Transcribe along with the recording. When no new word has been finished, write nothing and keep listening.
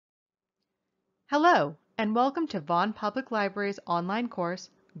Hello, and welcome to Vaughan Public Library's online course,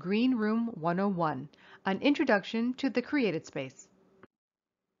 Green Room 101, an introduction to the created space.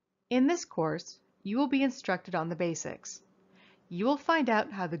 In this course, you will be instructed on the basics. You will find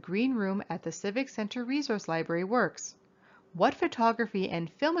out how the Green Room at the Civic Center Resource Library works, what photography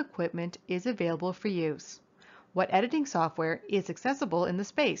and film equipment is available for use, what editing software is accessible in the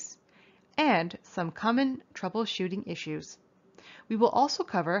space, and some common troubleshooting issues. We will also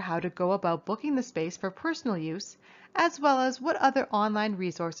cover how to go about booking the space for personal use, as well as what other online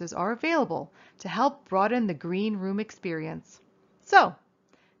resources are available to help broaden the Green Room experience. So,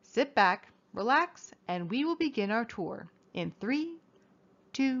 sit back, relax, and we will begin our tour in 3,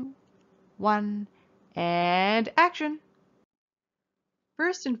 2, 1, and action!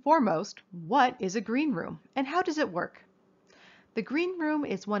 First and foremost, what is a green room and how does it work? The Green Room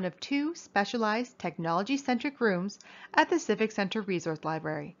is one of two specialized technology-centric rooms at the Civic Center Resource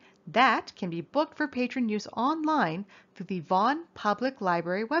Library that can be booked for patron use online through the Vaughan Public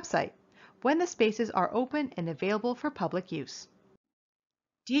Library website when the spaces are open and available for public use.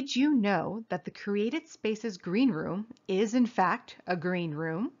 Did you know that the Created Spaces Green Room is in fact a green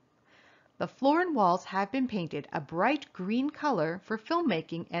room? The floor and walls have been painted a bright green color for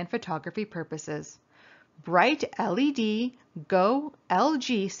filmmaking and photography purposes. Bright LED Go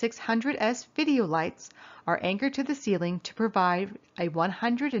LG600S video lights are anchored to the ceiling to provide a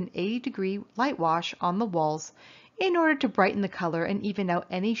 180-degree light wash on the walls in order to brighten the color and even out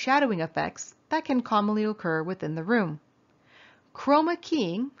any shadowing effects that can commonly occur within the room. Chroma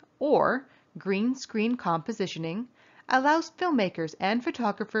keying, or green screen compositioning, allows filmmakers and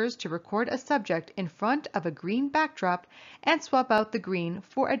photographers to record a subject in front of a green backdrop and swap out the green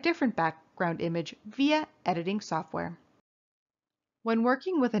for a different background image via editing software. When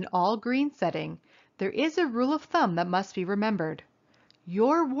working with an all-green setting, there is a rule of thumb that must be remembered.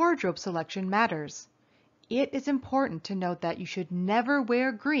 Your wardrobe selection matters. It is important to note that you should never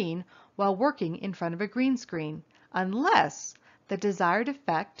wear green while working in front of a green screen, unless the desired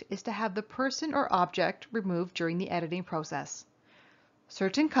effect is to have the person or object removed during the editing process.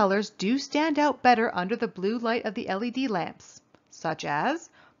 Certain colors do stand out better under the blue light of the LED lamps, such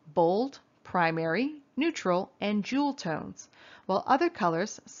as bold, primary, neutral, and jewel tones, while other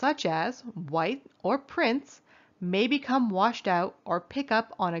colors, such as white or prints, may become washed out or pick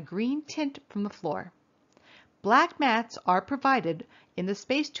up on a green tint from the floor. Black mats are provided in the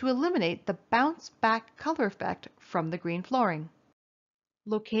space to eliminate the bounce-back color effect from the green flooring.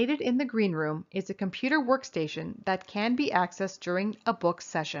 Located in the green room is a computer workstation that can be accessed during a book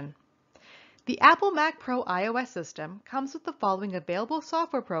session. The Apple Mac Pro iOS system comes with the following available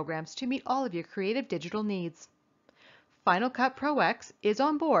software programs to meet all of your creative digital needs. Final Cut Pro X is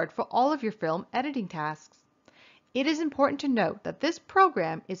on board for all of your film editing tasks. It is important to note that this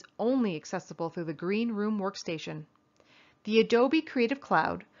program is only accessible through the Green Room workstation. The Adobe Creative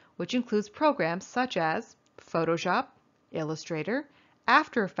Cloud, which includes programs such as Photoshop, Illustrator,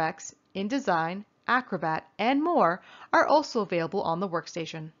 After Effects, InDesign, Acrobat, and more, are also available on the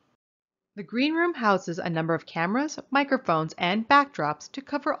workstation. The Green Room houses a number of cameras, microphones, and backdrops to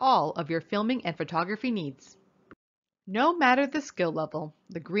cover all of your filming and photography needs. No matter the skill level,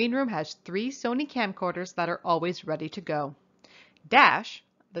 the Green Room has 3 Sony camcorders that are always ready to go. Dash,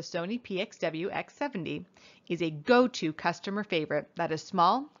 the Sony PXW X70, is a go-to customer favorite that is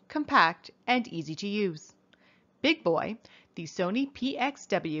small, compact, and easy to use. Big Boy, the Sony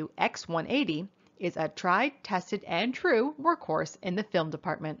PXW X180, is a tried, tested, and true workhorse in the film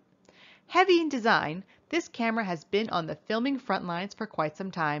department. Heavy in design, this camera has been on the filming front lines for quite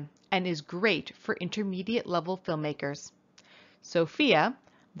some time and is great for intermediate level filmmakers. Sophia,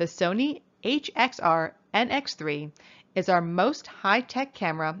 the Sony HXR NX3, is our most high-tech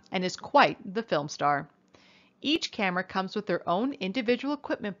camera and is quite the film star. Each camera comes with their own individual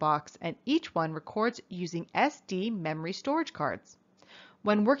equipment box and each one records using SD memory storage cards.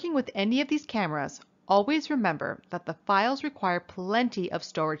 When working with any of these cameras, always remember that the files require plenty of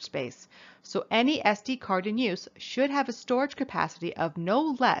storage space, so any SD card in use should have a storage capacity of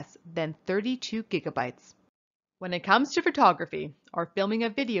no less than 32 gigabytes. When it comes to photography or filming a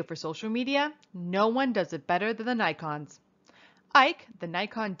video for social media, no one does it better than the Nikons. Ike, the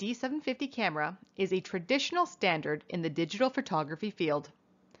Nikon D750 camera, is a traditional standard in the digital photography field.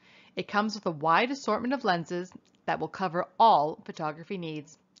 It comes with a wide assortment of lenses that will cover all photography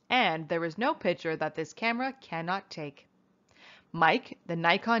needs, and there is no picture that this camera cannot take. Mike, the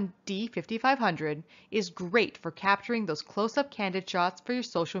Nikon D5500, is great for capturing those close-up candid shots for your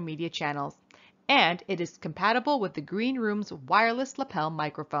social media channels, and it is compatible with the Green Room's wireless lapel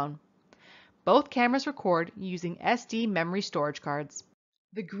microphone. Both cameras record using SD memory storage cards.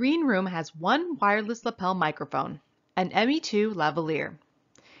 The green room has one wireless lapel microphone, an ME2 lavalier.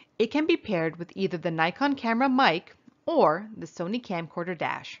 It can be paired with either the Nikon camera mic or the Sony camcorder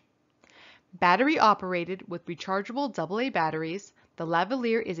dash. Battery operated with rechargeable AA batteries, the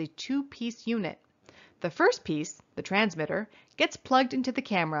lavalier is a two-piece unit. The first piece, the transmitter, gets plugged into the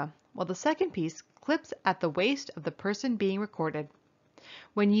camera, while the second piece clips at the waist of the person being recorded.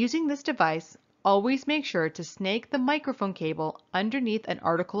 When using this device, always make sure to snag the microphone cable underneath an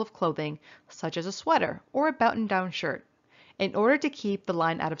article of clothing, such as a sweater or a button-down shirt, in order to keep the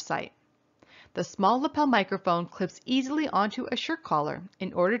line out of sight. The small lapel microphone clips easily onto a shirt collar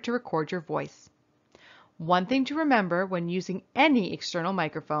in order to record your voice. One thing to remember when using any external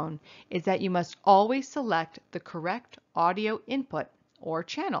microphone is that you must always select the correct audio input or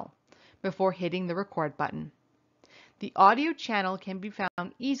channel before hitting the record button. The audio channel can be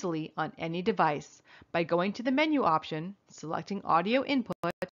found easily on any device by going to the menu option, selecting audio input,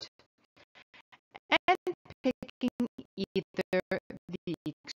 and picking either the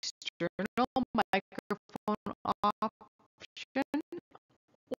external microphone option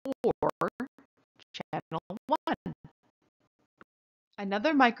or channel 1.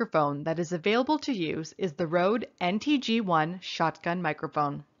 Another microphone that is available to use is the Rode NTG1 shotgun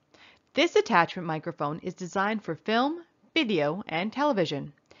microphone. This attachment microphone is designed for film, video, and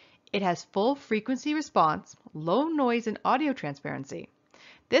television. It has full frequency response, low noise, and audio transparency.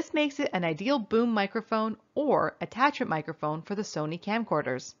 This makes it an ideal boom microphone or attachment microphone for the Sony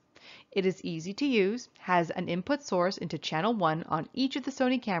camcorders. It is easy to use, has an input source into channel 1 on each of the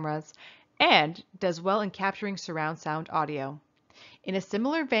Sony cameras, and does well in capturing surround sound audio. In a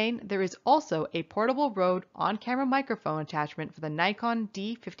similar vein, there is also a portable Rode on-camera microphone attachment for the Nikon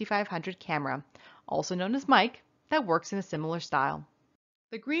D5500 camera, also known as mic, that works in a similar style.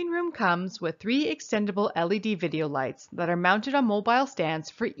 The green room comes with 3 extendable LED video lights that are mounted on mobile stands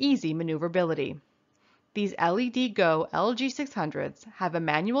for easy maneuverability. These LED Go LG600s have a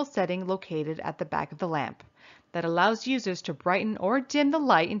manual setting located at the back of the lamp that allows users to brighten or dim the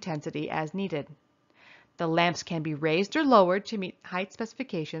light intensity as needed. The lamps can be raised or lowered to meet height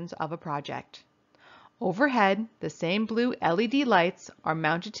specifications of a project. Overhead, the same blue LED lights are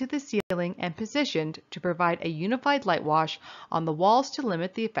mounted to the ceiling and positioned to provide a unified light wash on the walls to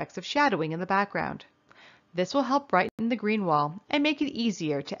limit the effects of shadowing in the background. This will help brighten the green wall and make it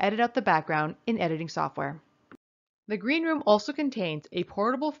easier to edit out the background in editing software. The green room also contains a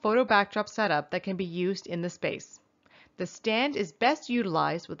portable photo backdrop setup that can be used in the space. The stand is best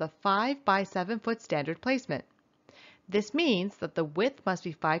utilized with a 5 by 7 foot standard placement. This means that the width must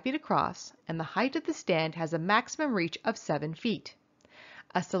be 5 feet across and the height of the stand has a maximum reach of 7 feet.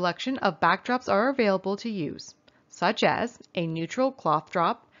 A selection of backdrops are available to use, such as a neutral cloth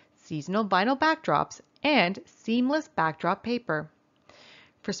drop, seasonal vinyl backdrops, and seamless backdrop paper.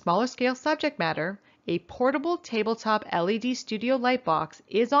 For smaller scale subject matter, a portable tabletop LED studio light box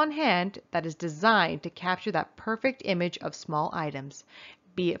is on hand that is designed to capture that perfect image of small items,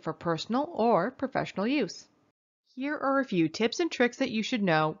 be it for personal or professional use. Here are a few tips and tricks that you should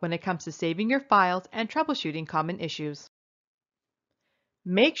know when it comes to saving your files and troubleshooting common issues.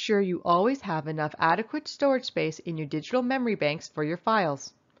 Make sure you always have enough adequate storage space in your digital memory banks for your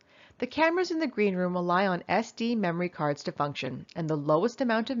files. The cameras in the green room rely on SD memory cards to function, and the lowest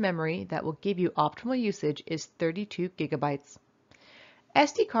amount of memory that will give you optimal usage is 32 gigabytes.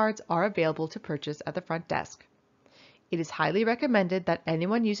 SD cards are available to purchase at the front desk. It is highly recommended that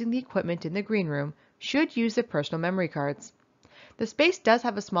anyone using the equipment in the green room should use their personal memory cards. The space does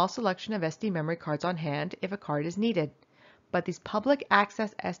have a small selection of SD memory cards on hand if a card is needed, but these public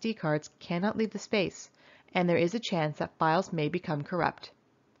access SD cards cannot leave the space, and there is a chance that files may become corrupt.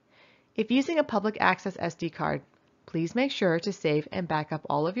 If using a public access SD card, please make sure to save and back up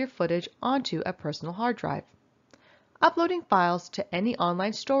all of your footage onto a personal hard drive. Uploading files to any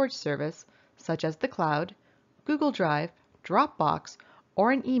online storage service, such as the cloud, Google Drive, Dropbox,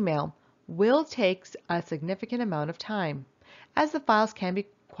 or an email, will take a significant amount of time, as the files can be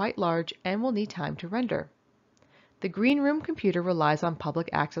quite large and will need time to render. The green room computer relies on public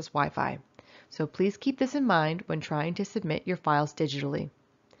access Wi-Fi, so please keep this in mind when trying to submit your files digitally.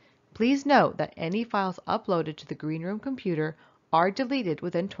 Please note that any files uploaded to the green room computer are deleted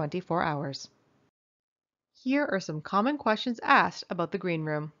within 24 hours. Here are some common questions asked about the green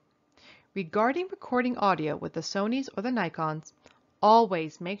room. Regarding recording audio with the Sonys or the Nikons,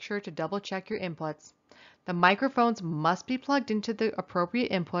 always make sure to double check your inputs. The microphones must be plugged into the appropriate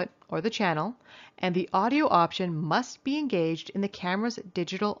input or the channel, and the audio option must be engaged in the camera's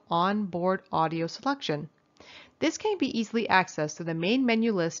digital onboard audio selection. This can be easily accessed through the main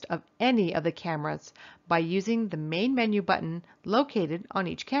menu list of any of the cameras by using the main menu button located on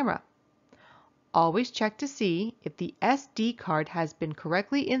each camera. Always check to see if the SD card has been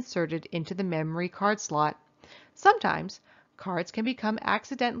correctly inserted into the memory card slot. Sometimes, cards can become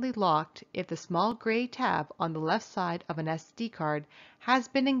accidentally locked if the small gray tab on the left side of an SD card has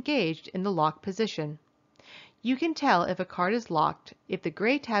been engaged in the lock position. You can tell if a card is locked if the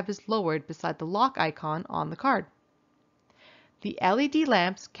gray tab is lowered beside the lock icon on the card. The LED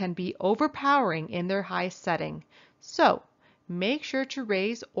lamps can be overpowering in their highest setting, so make sure to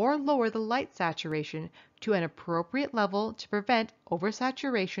raise or lower the light saturation to an appropriate level to prevent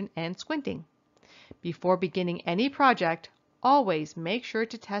oversaturation and squinting. Before beginning any project, always make sure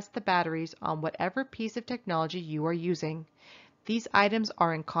to test the batteries on whatever piece of technology you are using. These items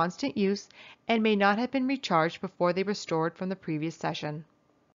are in constant use and may not have been recharged before they were stored from the previous session.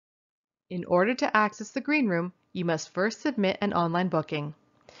 In order to access the green room, you must first submit an online booking.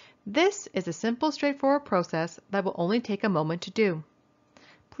 This is a simple, straightforward process that will only take a moment to do.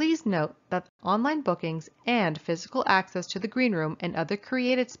 Please note that online bookings and physical access to the green room and other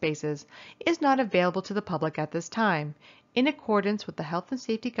created spaces is not available to the public at this time, in accordance with the health and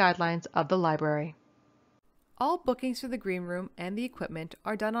safety guidelines of the library. All bookings for the green room and the equipment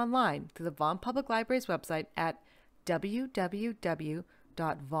are done online through the Vaughan Public Library's website at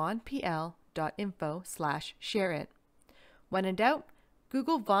www.vaughanpl.info/shareit. When in doubt,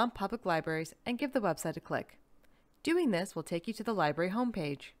 Google Vaughan Public Libraries and give the website a click. Doing this will take you to the library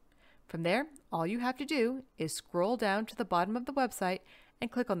homepage. From there, all you have to do is scroll down to the bottom of the website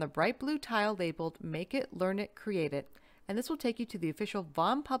and click on the bright blue tile labeled Make It, Learn It, Create It, and this will take you to the official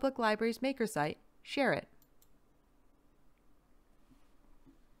Vaughan Public Library's maker site, ShareIt.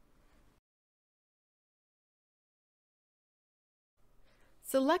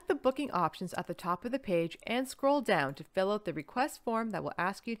 Select the booking options at the top of the page and scroll down to fill out the request form that will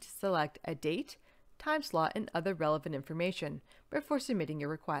ask you to select a date, time slot, and other relevant information before submitting your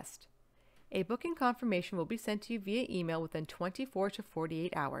request. A booking confirmation will be sent to you via email within 24 to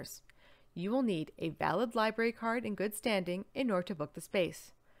 48 hours. You will need a valid library card in good standing in order to book the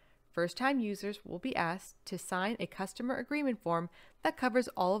space. First-time users will be asked to sign a customer agreement form that covers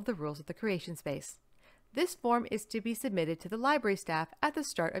all of the rules of the creation space. This form is to be submitted to the library staff at the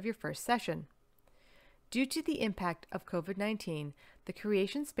start of your first session. Due to the impact of COVID-19, the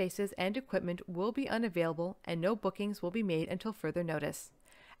creation spaces and equipment will be unavailable and no bookings will be made until further notice.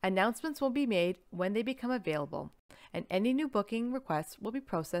 Announcements will be made when they become available, and any new booking requests will be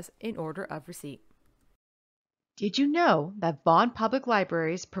processed in order of receipt. Did you know that Vaughan Public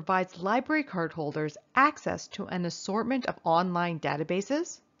Libraries provides library card holders access to an assortment of online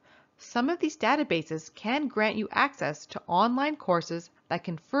databases? Some of these databases can grant you access to online courses that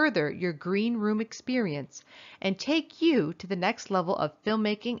can further your green room experience and take you to the next level of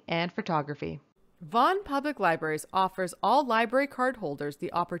filmmaking and photography. Vaughan Public Libraries offers all library card holders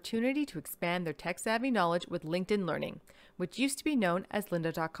the opportunity to expand their tech-savvy knowledge with LinkedIn Learning, which used to be known as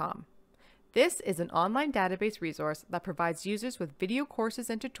lynda.com. This is an online database resource that provides users with video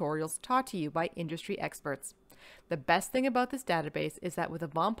courses and tutorials taught to you by industry experts. The best thing about this database is that with a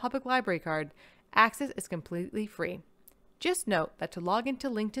Vaughan Public Library card, access is completely free. Just note that to log into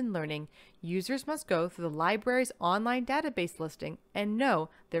LinkedIn Learning, users must go through the library's online database listing and know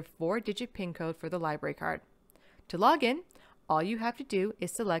their 4-digit PIN code for the library card. To log in, all you have to do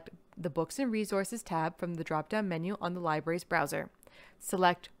is select the Books and Resources tab from the drop-down menu on the library's browser.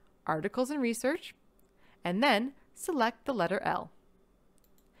 Select Articles and Research, and then select the letter L.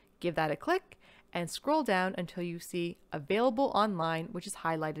 Give that a click and scroll down until you see Available Online, which is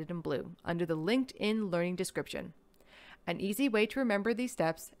highlighted in blue, under the LinkedIn Learning description. An easy way to remember these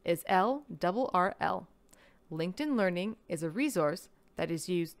steps is LRRL. LinkedIn Learning is a resource that is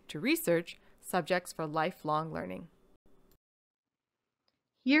used to research subjects for lifelong learning.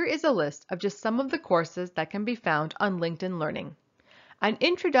 Here is a list of just some of the courses that can be found on LinkedIn Learning. An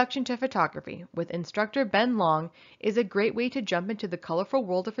Introduction to Photography with instructor Ben Long is a great way to jump into the colorful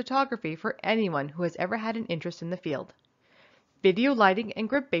world of photography for anyone who has ever had an interest in the field. Video Lighting and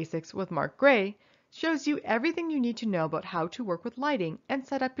Grip Basics with Mark Gray shows you everything you need to know about how to work with lighting and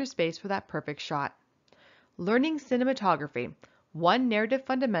set up your space for that perfect shot. Learning Cinematography, One Narrative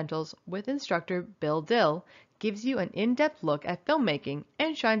Fundamentals with instructor Bill Dill gives you an in-depth look at filmmaking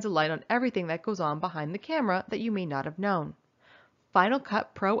and shines a light on everything that goes on behind the camera that you may not have known. Final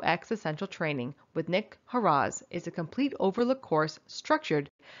Cut Pro X Essential Training with Nick Haraz is a complete overlook course structured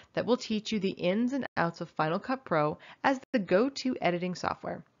that will teach you the ins and outs of Final Cut Pro as the go-to editing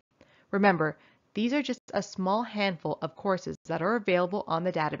software. Remember, these are just a small handful of courses that are available on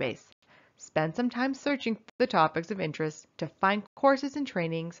the database. Spend some time searching for the topics of interest to find courses and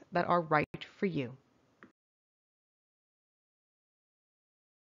trainings that are right for you.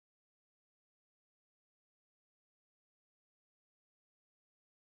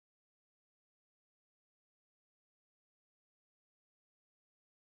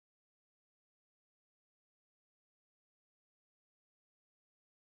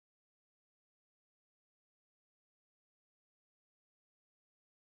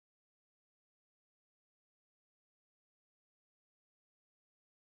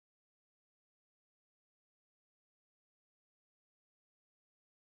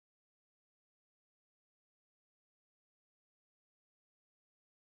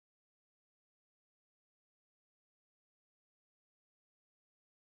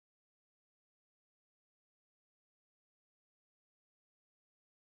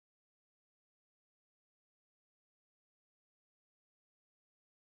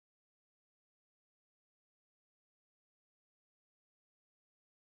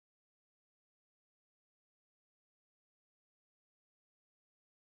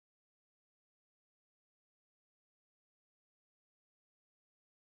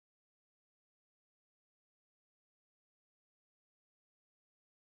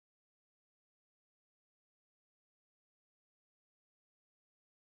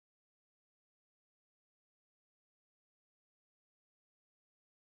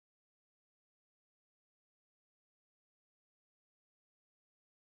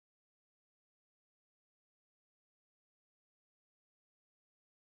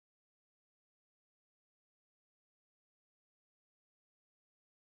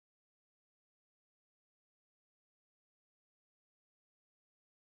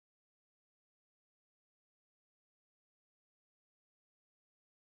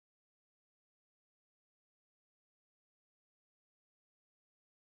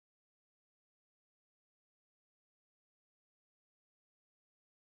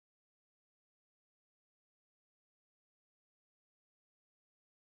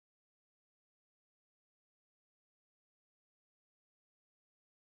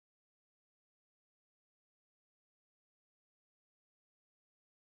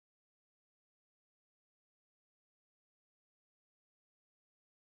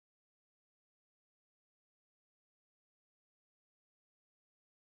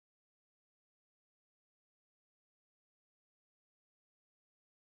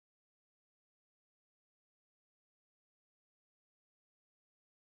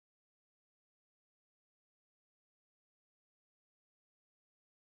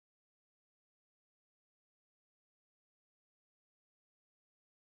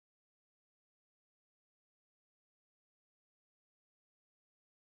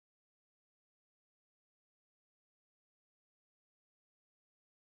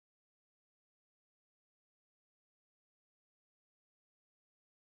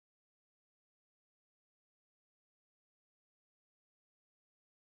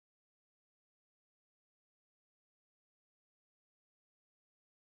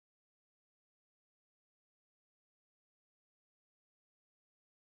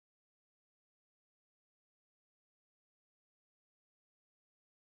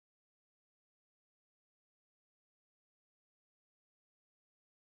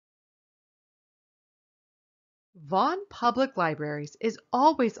 Vaughan Public Libraries is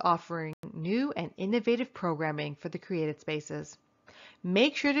always offering new and innovative programming for the created spaces.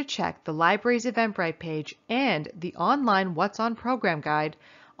 Make sure to check the library's Eventbrite page and the online What's On program guide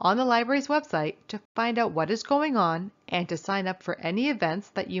on the library's website to find out what is going on and to sign up for any events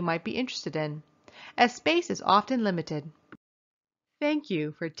that you might be interested in, as space is often limited. Thank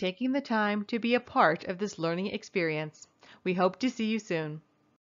you for taking the time to be a part of this learning experience. We hope to see you soon.